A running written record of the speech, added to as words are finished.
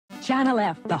Channel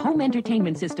F, the home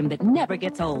entertainment system that never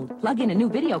gets old. Plug in a new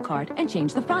video card and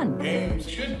change the fun. Games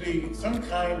should be some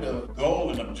kind of goal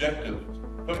and objective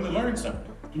for them to learn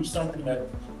something. Do something that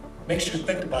makes you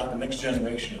think about the next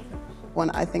generation of things. When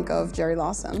I think of Jerry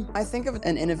Lawson, I think of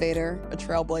an innovator, a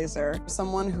trailblazer,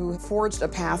 someone who forged a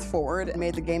path forward and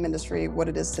made the game industry what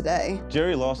it is today.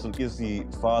 Jerry Lawson is the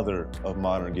father of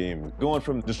modern gaming. Going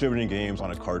from distributing games on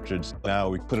a cartridge, now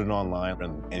we put it online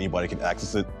and anybody can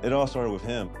access it. It all started with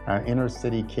him. An inner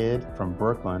city kid from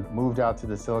Brooklyn moved out to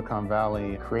the Silicon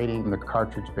Valley, creating the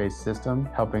cartridge-based system,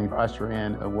 helping usher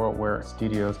in a world where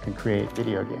studios can create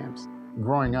video games.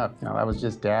 Growing up, I was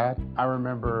just dad. I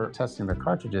remember testing the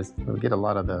cartridges. We would get a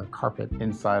lot of the carpet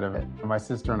inside of it. My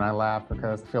sister and I laughed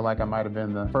because I feel like I might have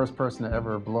been the first person to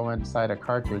ever blow inside a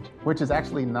cartridge, which is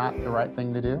actually not the right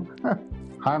thing to do.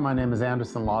 Hi, my name is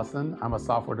Anderson Lawson. I'm a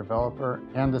software developer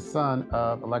and the son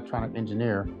of electronic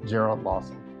engineer Gerald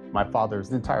Lawson. My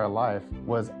father's entire life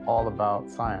was all about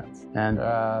science. And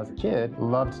as a kid,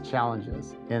 loved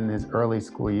challenges. In his early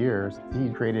school years, he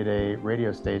created a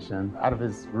radio station out of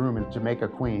his room in Jamaica,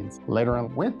 Queens. Later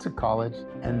on, went to college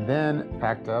and then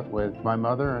packed up with my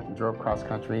mother and drove cross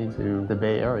country to the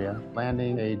Bay Area,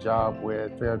 landing a job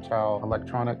with Fairchild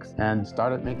Electronics and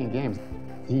started making games.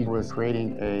 He was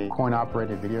creating a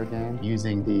coin-operated video game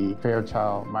using the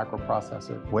Fairchild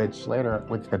microprocessor, which later,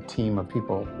 with a team of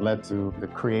people, led to the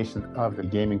creation of the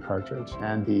gaming cartridge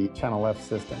and the Channel F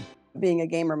system. Being a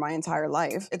gamer my entire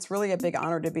life, it's really a big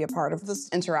honor to be a part of this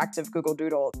interactive Google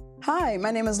Doodle. Hi,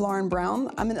 my name is Lauren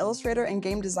Brown. I'm an illustrator and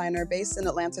game designer based in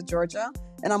Atlanta, Georgia,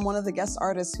 and I'm one of the guest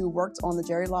artists who worked on the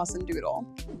Jerry Lawson Doodle.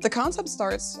 The concept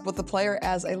starts with the player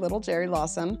as a little Jerry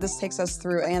Lawson. This takes us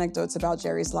through anecdotes about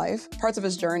Jerry's life, parts of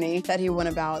his journey that he went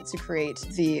about to create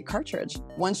the cartridge.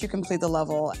 Once you complete the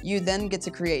level, you then get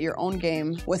to create your own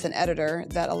game with an editor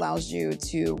that allows you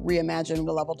to reimagine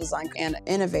the level design and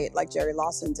innovate like Jerry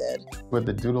Lawson did. With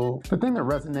the Doodle, the thing that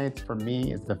resonates for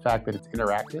me is the fact that it's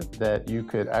interactive, that you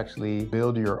could actually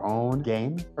build your own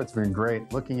game. It's been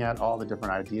great looking at all the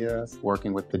different ideas,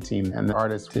 working with the team and the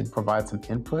artists to provide some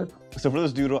input. So for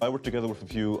this Doodle, I worked together with a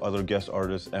few other guest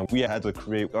artists and we had to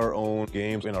create our own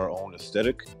games in our own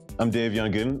aesthetic. I'm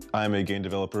Davionne Gooden. I'm a game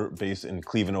developer based in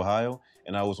Cleveland, Ohio,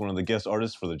 and I was one of the guest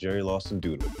artists for the Jerry Lawson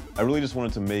Doodle. I really just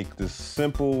wanted to make this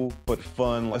simple but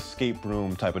fun escape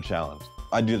room type of challenge.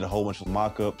 I did a whole bunch of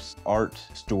mock-ups, art,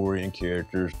 story, and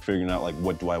characters, figuring out like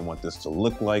what do I want this to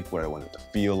look like, what I want it to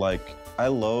feel like. I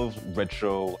love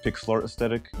retro pixel art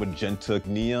aesthetic, magenta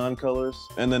neon colors,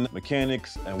 and then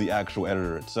mechanics and the actual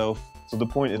editor itself. So the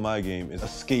point in my game is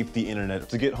escape the internet,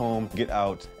 to get home, get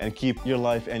out, and keep your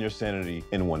life and your sanity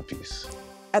in one piece.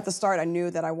 At the start, I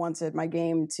knew that I wanted my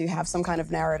game to have some kind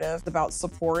of narrative about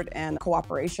support and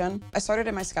cooperation. I started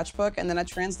in my sketchbook and then I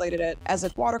translated it as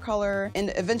a watercolor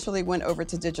and eventually went over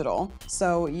to digital.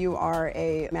 So you are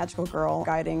a magical girl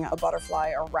guiding a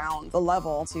butterfly around the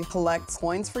level to collect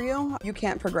coins for you. You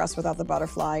can't progress without the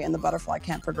butterfly and the butterfly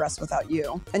can't progress without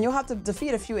you. And you'll have to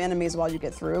defeat a few enemies while you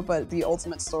get through, but the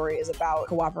ultimate story is about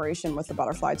cooperation with the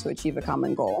butterfly to achieve a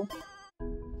common goal.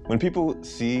 When people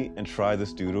see and try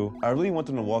this Doodle, I really want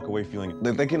them to walk away feeling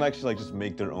that they can actually just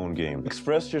make their own game.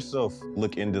 Express yourself.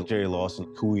 Look into Jerry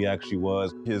Lawson, who he actually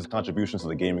was, his contributions to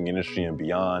the gaming industry and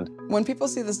beyond. When people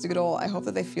see this Doodle, I hope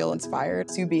that they feel inspired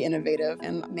to be innovative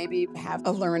and maybe have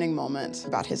a learning moment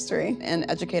about history and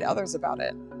educate others about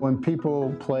it. When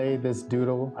people play this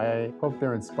Doodle, I hope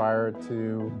they're inspired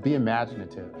to be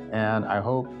imaginative. And I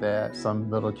hope that some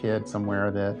little kid somewhere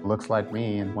that looks like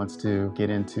me and wants to get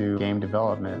into game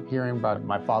development, hearing about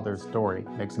my father's story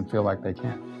makes them feel like they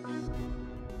can.